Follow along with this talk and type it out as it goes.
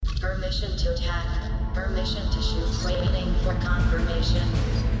Permission to attack. Permission to shoot. Waiting for confirmation.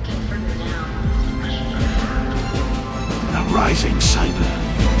 Confirm now. The Rising Cyber.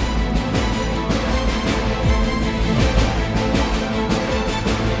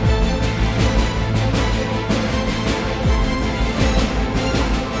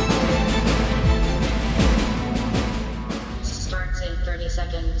 Starts in 30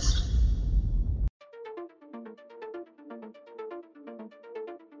 seconds.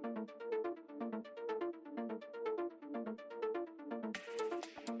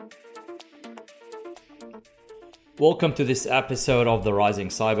 Welcome to this episode of The Rising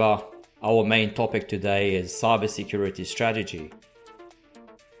Cyber. Our main topic today is cybersecurity strategy.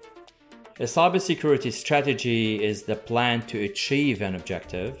 A cybersecurity strategy is the plan to achieve an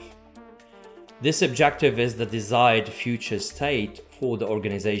objective. This objective is the desired future state for the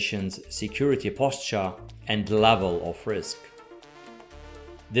organization's security posture and level of risk.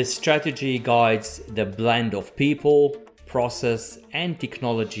 This strategy guides the blend of people, process, and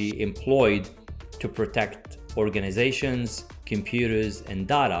technology employed to protect organizations, computers, and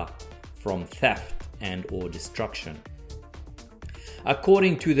data from theft and/or destruction.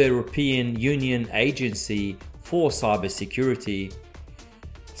 According to the European Union Agency for Cybersecurity,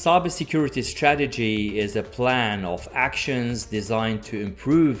 cybersecurity strategy is a plan of actions designed to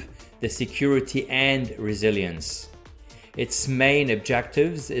improve the security and resilience. Its main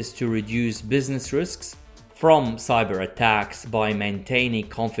objectives is to reduce business risks from cyber attacks by maintaining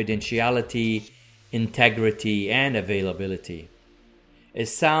confidentiality, integrity, and availability. A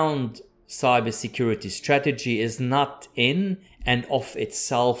sound cybersecurity strategy is not in and of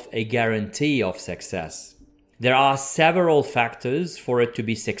itself a guarantee of success. There are several factors for it to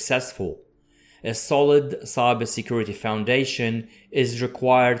be successful. A solid cybersecurity foundation is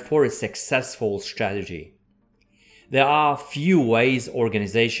required for a successful strategy. There are few ways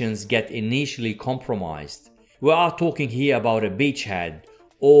organizations get initially compromised. We are talking here about a beachhead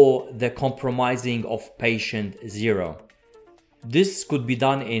or the compromising of patient zero. This could be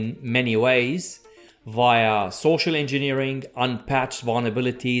done in many ways via social engineering, unpatched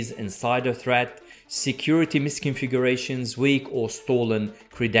vulnerabilities, insider threat, security misconfigurations, weak or stolen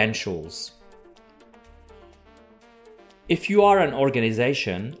credentials. If you are an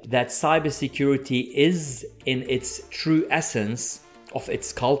organization that cybersecurity is in its true essence of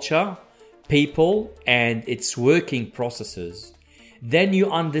its culture, people, and its working processes, then you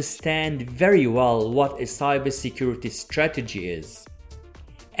understand very well what a cybersecurity strategy is.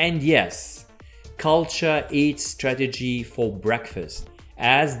 And yes, culture eats strategy for breakfast,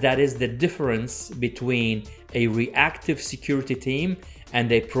 as that is the difference between a reactive security team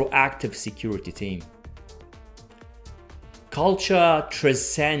and a proactive security team. Culture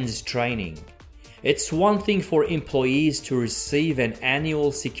transcends training. It's one thing for employees to receive an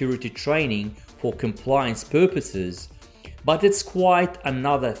annual security training for compliance purposes, but it's quite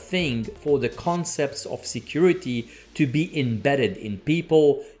another thing for the concepts of security to be embedded in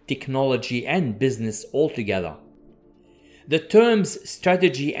people, technology, and business altogether. The terms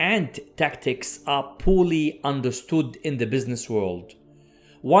strategy and tactics are poorly understood in the business world.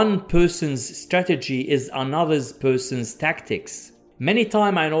 One person's strategy is another person's tactics. Many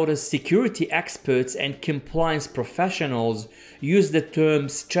times I notice security experts and compliance professionals use the term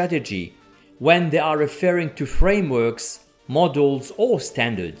strategy when they are referring to frameworks, models, or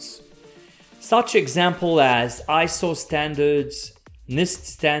standards. Such example as ISO standards, NIST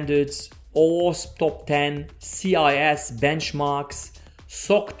standards, OWASP Top 10, CIS benchmarks,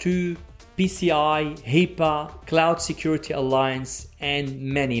 SOC 2, PCI, HIPAA, Cloud Security Alliance, and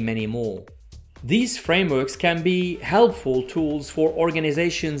many more. These frameworks can be helpful tools for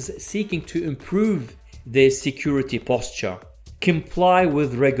organizations seeking to improve their security posture, comply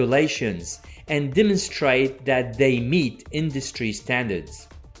with regulations, and demonstrate that they meet industry standards.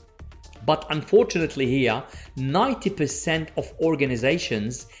 But unfortunately here, 90% of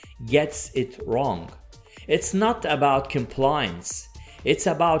organizations gets it wrong. It's not about compliance. It's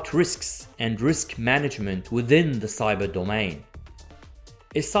about risks and risk management within the cyber domain.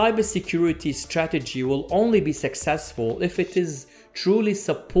 A cybersecurity strategy will only be successful if it is truly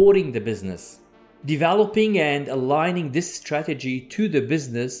supporting the business. Developing and aligning this strategy to the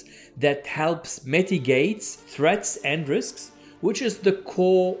business that helps mitigates threats and risks, which is the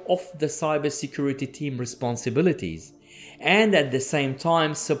core of the cybersecurity team responsibilities, and at the same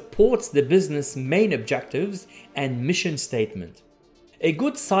time supports the business main objectives and mission statement. A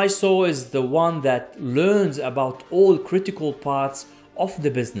good CISO is the one that learns about all critical parts of the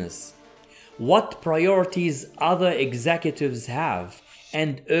business, what priorities other executives have,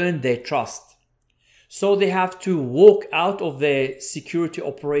 and earn their trust. So they have to walk out of their security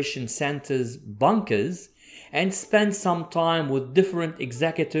operations centers bunkers and spend some time with different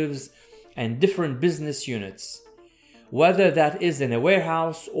executives and different business units, whether that is in a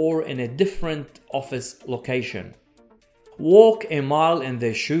warehouse or in a different office location. Walk a mile in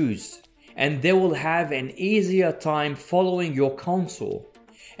their shoes, and they will have an easier time following your counsel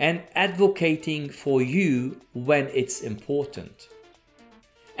and advocating for you when it's important.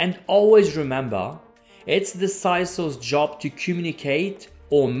 And always remember, it's the CISO's job to communicate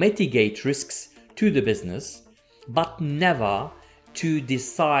or mitigate risks to the business, but never to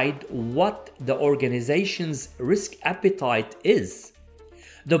decide what the organization's risk appetite is.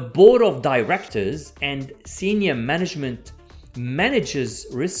 The board of directors and senior management manages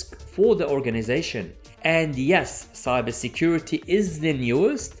risk for the organization. And yes, cybersecurity is the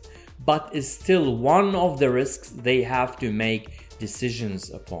newest, but is still one of the risks they have to make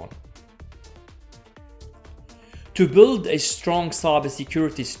decisions upon. To build a strong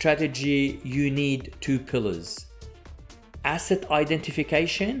cybersecurity strategy, you need two pillars: asset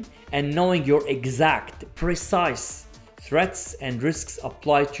identification and knowing your exact, precise threats and risks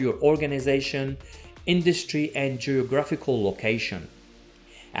apply to your organization, industry, and geographical location.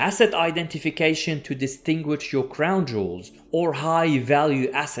 Asset identification to distinguish your crown jewels or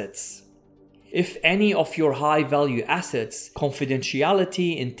high-value assets. If any of your high-value assets,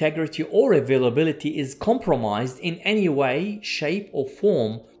 confidentiality, integrity, or availability is compromised in any way, shape, or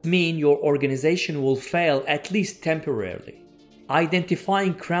form, mean your organization will fail at least temporarily.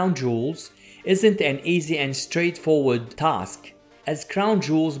 Identifying crown jewels isn't an easy and straightforward task, as crown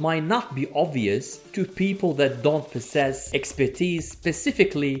jewels might not be obvious to people that don't possess expertise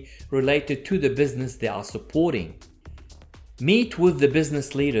specifically related to the business they are supporting. Meet with the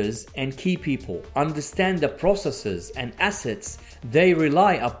business leaders and key people, understand the processes and assets they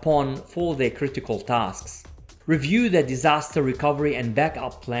rely upon for their critical tasks. Review the disaster recovery and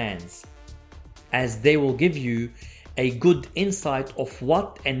backup plans, as they will give you a good insight of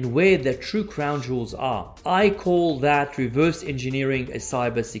what and where the true crown jewels are. I call that reverse engineering a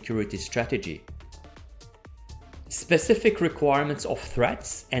cybersecurity strategy. Specific requirements of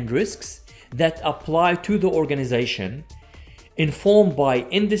threats and risks that apply to the organization, informed by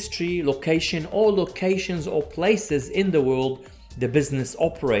industry, location, or locations or places in the world the business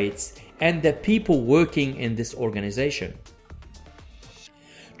operates and the people working in this organization.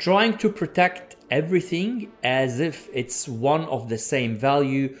 Trying to protect everything as if it's one of the same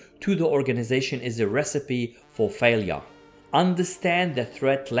value to the organization is a recipe for failure. Understand the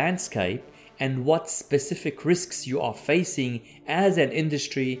threat landscape and what specific risks you are facing as an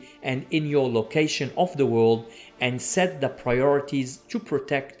industry and in your location of the world, and set the priorities to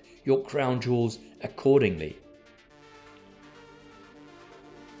protect your crown jewels accordingly.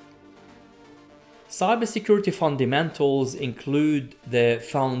 Cybersecurity fundamentals include the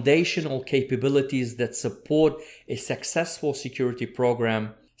foundational capabilities that support a successful security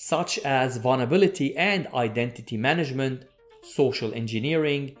program, such as vulnerability and identity management, social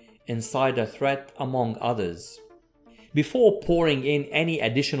engineering, insider threat, among others. Before pouring in any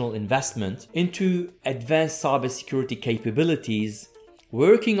additional investment into advanced cybersecurity capabilities,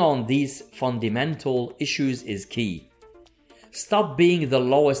 working on these fundamental issues is key. Stop being the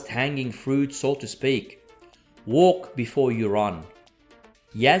lowest hanging fruit, so to speak. Walk before you run.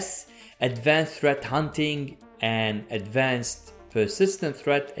 Yes, advanced threat hunting and advanced persistent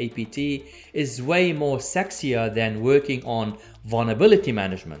threat APT is way more sexier than working on vulnerability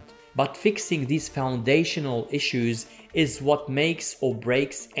management. But fixing these foundational issues is what makes or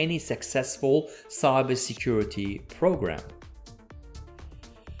breaks any successful cybersecurity program.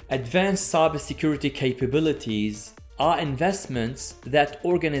 Advanced cybersecurity capabilities are investments that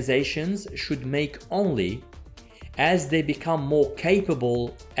organizations should make only as they become more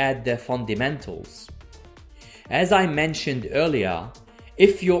capable at their fundamentals. As I mentioned earlier,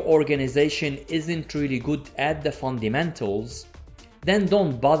 if your organization isn't really good at the fundamentals, then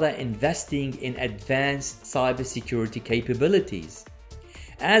don't bother investing in advanced cybersecurity capabilities,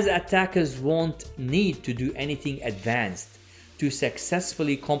 as attackers won't need to do anything advanced to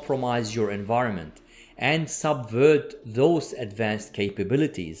successfully compromise your environment and subvert those advanced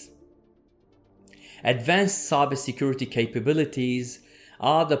capabilities. Advanced cybersecurity capabilities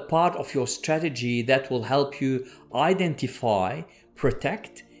are the part of your strategy that will help you identify,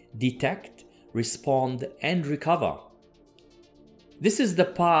 protect, detect, respond, and recover. This is the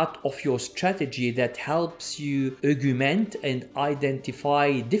part of your strategy that helps you augment and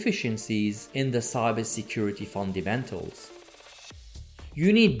identify deficiencies in the cybersecurity fundamentals.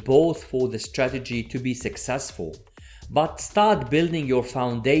 You need both for the strategy to be successful, but start building your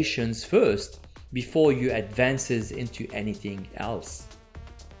foundations first before you advances into anything else.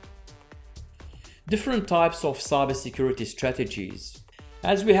 Different types of cybersecurity strategies.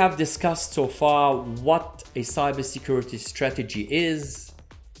 As we have discussed so far, what a cybersecurity strategy is,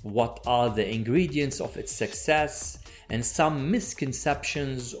 what are the ingredients of its success, and some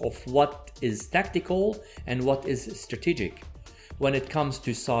misconceptions of what is tactical and what is strategic when it comes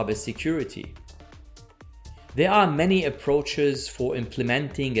to cybersecurity. There are many approaches for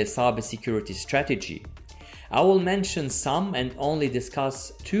implementing a cybersecurity strategy. I will mention some and only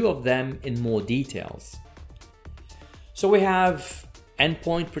discuss two of them in more details. So we have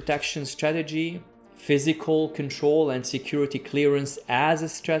endpoint protection strategy, physical control and security clearance as a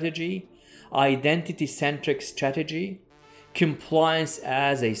strategy, identity-centric strategy, compliance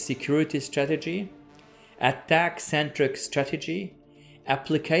as a security strategy, attack-centric strategy,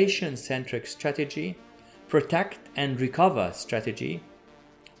 application-centric strategy, protect and recover strategy,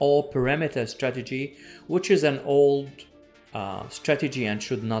 or perimeter strategy, which is an old strategy and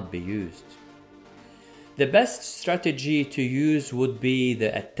should not be used. The best strategy to use would be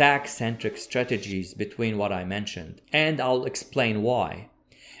the attack-centric strategies between what I mentioned, and I'll explain why.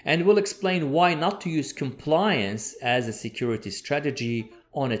 And we'll explain why not to use compliance as a security strategy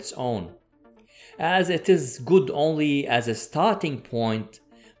on its own, as it is good only as a starting point,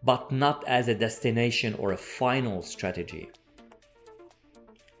 but not as a destination or a final strategy.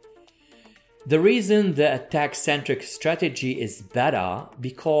 The reason the attack-centric strategy is better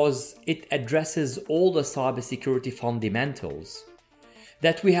because it addresses all the cybersecurity fundamentals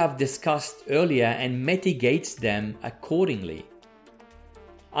that we have discussed earlier and mitigates them accordingly.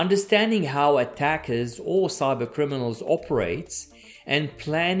 Understanding how attackers or cybercriminals operate and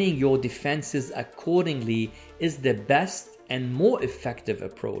planning your defenses accordingly is the best and more effective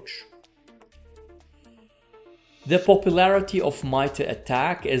approach. The popularity of MITRE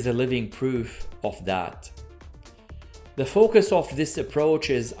ATT&CK is a living proof of that. The focus of this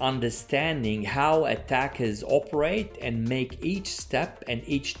approach is understanding how attackers operate and make each step and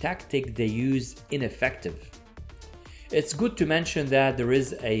each tactic they use ineffective. It's good to mention that there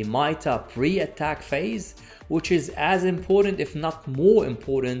is a MITRE pre-attack phase, which is as important if not more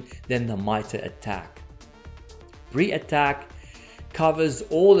important than the MITRE ATT&CK. Pre-attack covers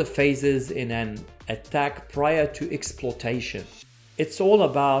all the phases in an attack prior to exploitation. It's all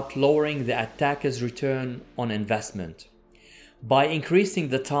about lowering the attacker's return on investment by increasing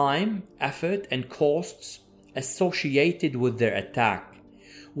the time, effort, and costs associated with their attack.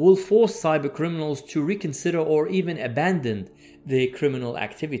 Will force cybercriminals to reconsider or even abandon their criminal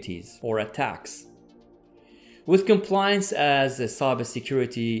activities or attacks. With compliance as a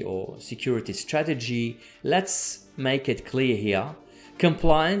cybersecurity or security strategy, let's make it clear here.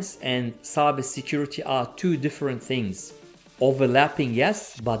 Compliance and cybersecurity are two different things. Overlapping,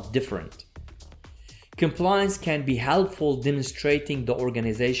 yes, but different. Compliance can be helpful demonstrating the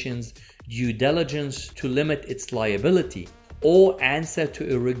organization's due diligence to limit its liability or answer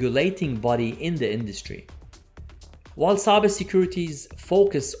to a regulating body in the industry. While cybersecurity's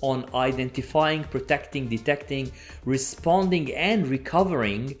focus on identifying, protecting, detecting, responding, and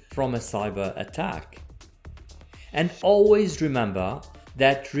recovering from a cyber attack. And always remember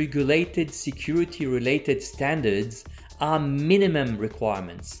that regulated security-related standards are minimum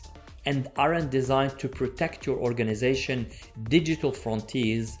requirements and aren't designed to protect your organization's digital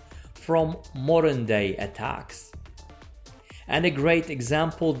frontiers from modern-day attacks. And a great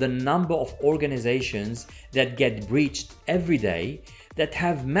example, the number of organizations that get breached every day that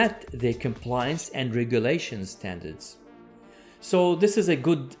have met their compliance and regulation standards. So this is a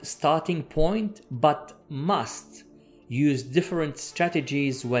good starting point, but must use different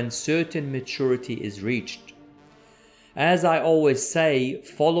strategies when certain maturity is reached. As I always say,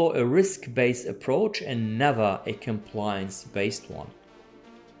 follow a risk-based approach and never a compliance-based one.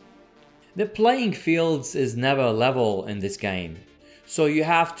 The playing fields is never level in this game, so you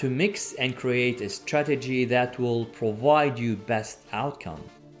have to mix and create a strategy that will provide you best outcome.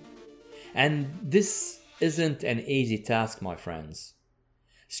 And this isn't an easy task, my friends.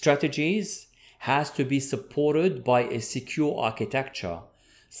 Strategies has to be supported by a secure architecture,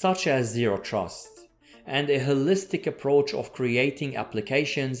 such as Zero Trust, and a holistic approach of creating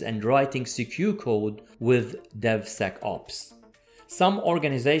applications and writing secure code with DevSecOps. Some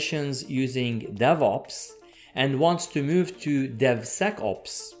organizations using DevOps and wants to move to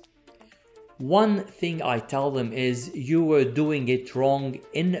DevSecOps. One thing I tell them is you were doing it wrong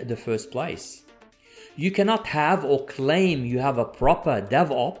in the first place. You cannot have or claim you have a proper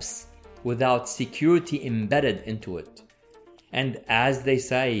DevOps without security embedded into it. And as they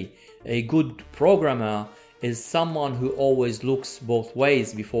say, a good programmer is someone who always looks both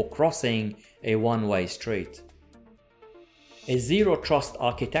ways before crossing a one-way street. A zero-trust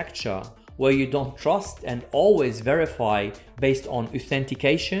architecture where you don't trust and always verify based on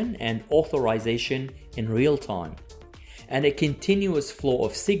authentication and authorization in real time, and a continuous flow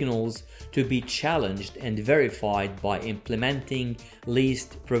of signals to be challenged and verified by implementing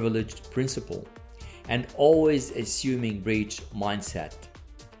least privileged principle, and always assuming breach mindset.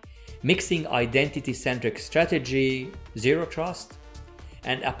 Mixing identity-centric strategy, zero trust,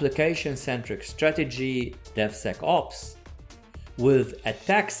 and application-centric strategy, DevSecOps, with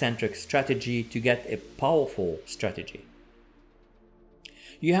attack-centric strategy to get a powerful strategy.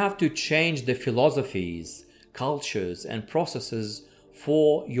 You have to change the philosophies, cultures, and processes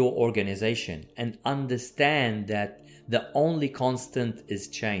for your organization and understand that the only constant is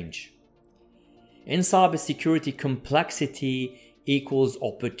change. In cybersecurity, complexity equals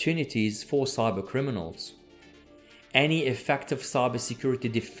opportunities for cyber criminals. Any effective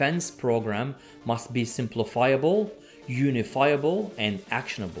cybersecurity defense program must be simplifiable, unifiable, and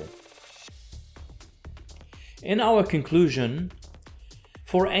actionable. In our conclusion,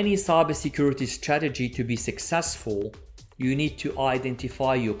 for any cybersecurity strategy to be successful, you need to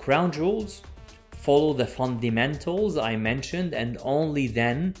identify your crown jewels, follow the fundamentals I mentioned, and only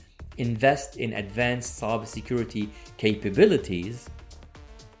then invest in advanced cybersecurity capabilities.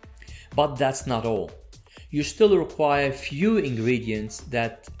 But that's not all. You still require few ingredients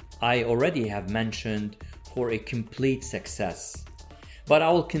that I already have mentioned for a complete success, but I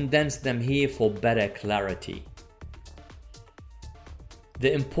will condense them here for better clarity.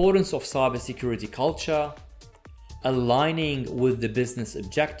 The importance of cybersecurity culture, aligning with the business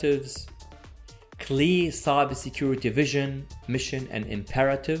objectives, clear cybersecurity vision, mission, and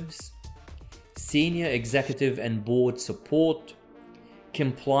imperatives, senior executive and board support,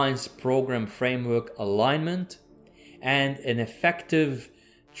 compliance program framework alignment, and an effective,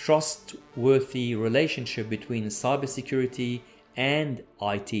 trustworthy relationship between cybersecurity and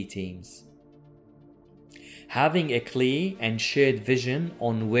IT teams. Having a clear and shared vision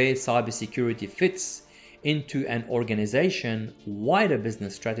on where cybersecurity fits into an organization's wider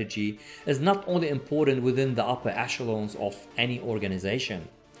business strategy is not only important within the upper echelons of any organization.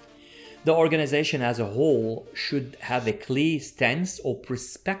 The organization as a whole should have a clear stance or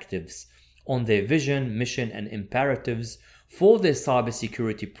perspectives on their vision, mission, and imperatives for their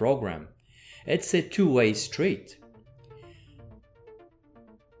cybersecurity program. It's a two-way street.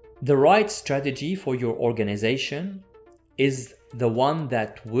 The right strategy for your organization is the one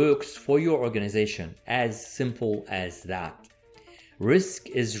that works for your organization, as simple as that. Risk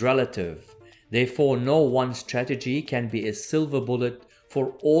is relative, therefore no one strategy can be a silver bullet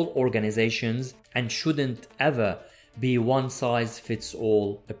for all organizations and shouldn't ever be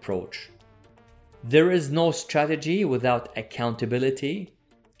one-size-fits-all approach. There is no strategy without accountability.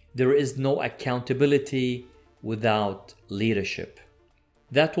 There is no accountability without leadership.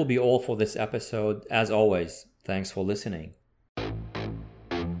 That will be all for this episode. As always, thanks for listening.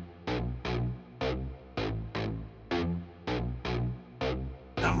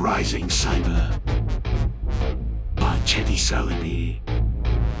 The Rising Cyber by Chetty Salabi.